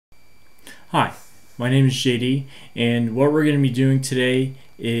Hi, my name is JD, and what we're going to be doing today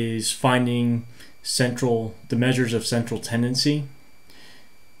is finding the measures of central tendency,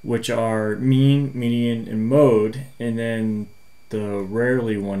 which are mean, median, and mode, and then the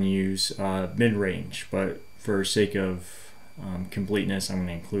rarely one use mid-range, but for sake of completeness, I'm going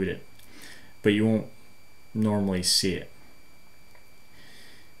to include it, but you won't normally see it.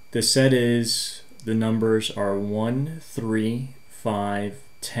 The set is, the numbers are 1, 3, 5,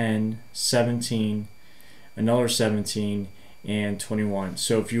 10, 17, another 17, and 21.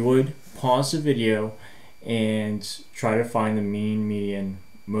 So if you would, pause the video and try to find the mean, median,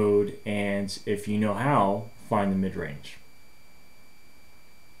 mode, and if you know how, find the mid-range.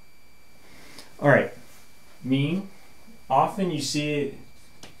 Alright, mean. Often you see it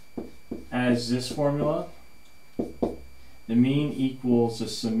as this formula. The mean equals the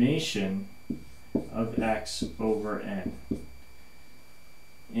summation of x over n.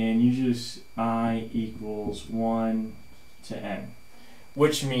 And you just I equals 1 to n,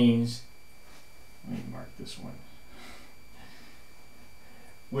 which means, let me mark this one,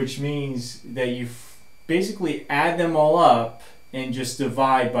 which means that you basically add them all up and just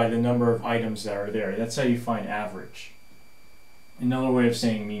divide by the number of items that are there. That's how you find average. Another way of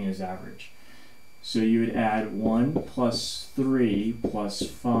saying mean is average. So you would add 1 plus 3 plus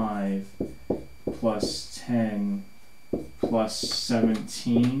 5 plus 10 plus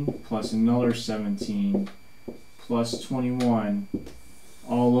 17 plus another 17 plus 21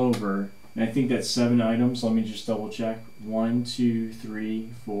 all over, and I think that's 7 items. Let me just double check. 1, 2, 3,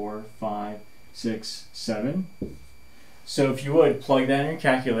 4, 5, 6, 7. So if you would, plug that in your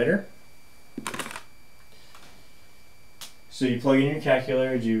calculator. So you plug in your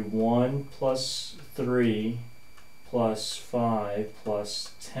calculator, do 1 plus 3 plus 5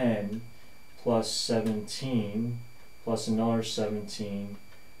 plus 10 plus 17 plus another 17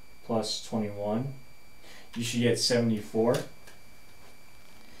 plus 21. You should get 74.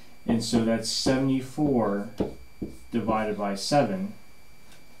 And so that's 74 divided by 7.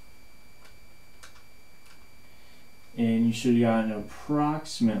 And you should have gotten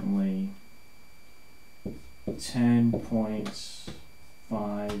approximately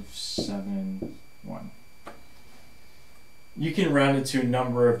 10.571. You can round it to a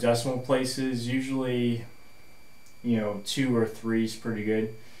number of decimal places. Usually, 2 or 3 is pretty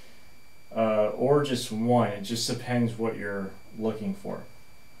good, or just 1. It just depends what you're looking for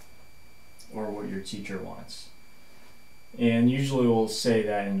or what your teacher wants, and usually we'll say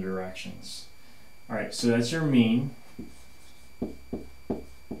that in directions. Alright, so that's your mean.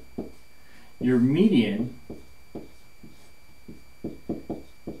 Your median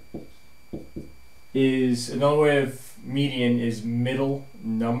is, another way of median is middle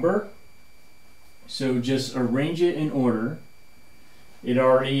number. So just arrange it in order. It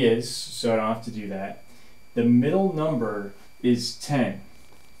already is, so I don't have to do that. The middle number is 10,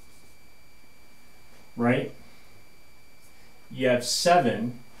 right? You have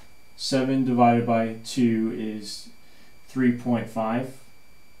 7. 7 divided by 2 is 3.5,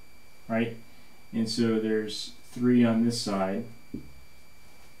 right? And so there's 3 on this side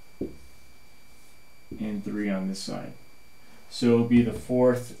and 3 on this side. So it'll be the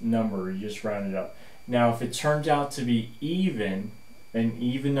 4th number. You just round it up. Now, if it turns out to be even, an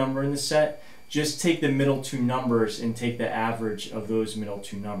even number in the set, just take the middle 2 numbers and take the average of those middle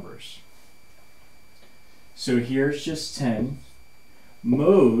 2 numbers. So here's just 10.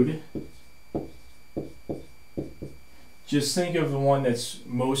 Mode, just think of the one that's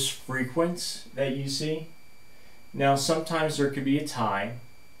most frequent that you see. Now, sometimes there could be a tie,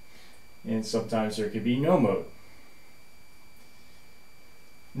 and sometimes there could be no mode.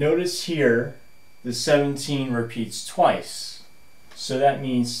 Notice here, the 17 repeats twice. So that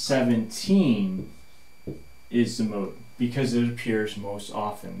means 17 is the mode because it appears most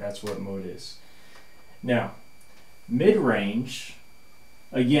often. That's what mode is. Now, mid-range,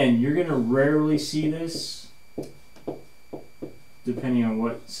 again, you're going to rarely see this depending on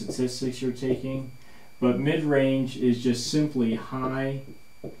what statistics you're taking, but mid-range is just simply high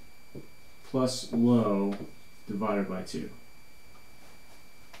plus low divided by 2.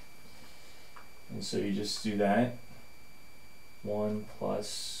 And so you just do that. 1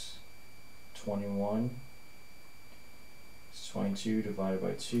 plus 21 is 22 divided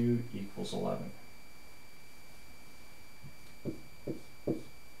by 2 equals 11.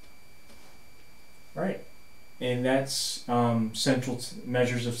 Right, and that's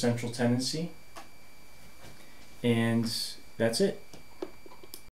measures of central tendency, and that's it.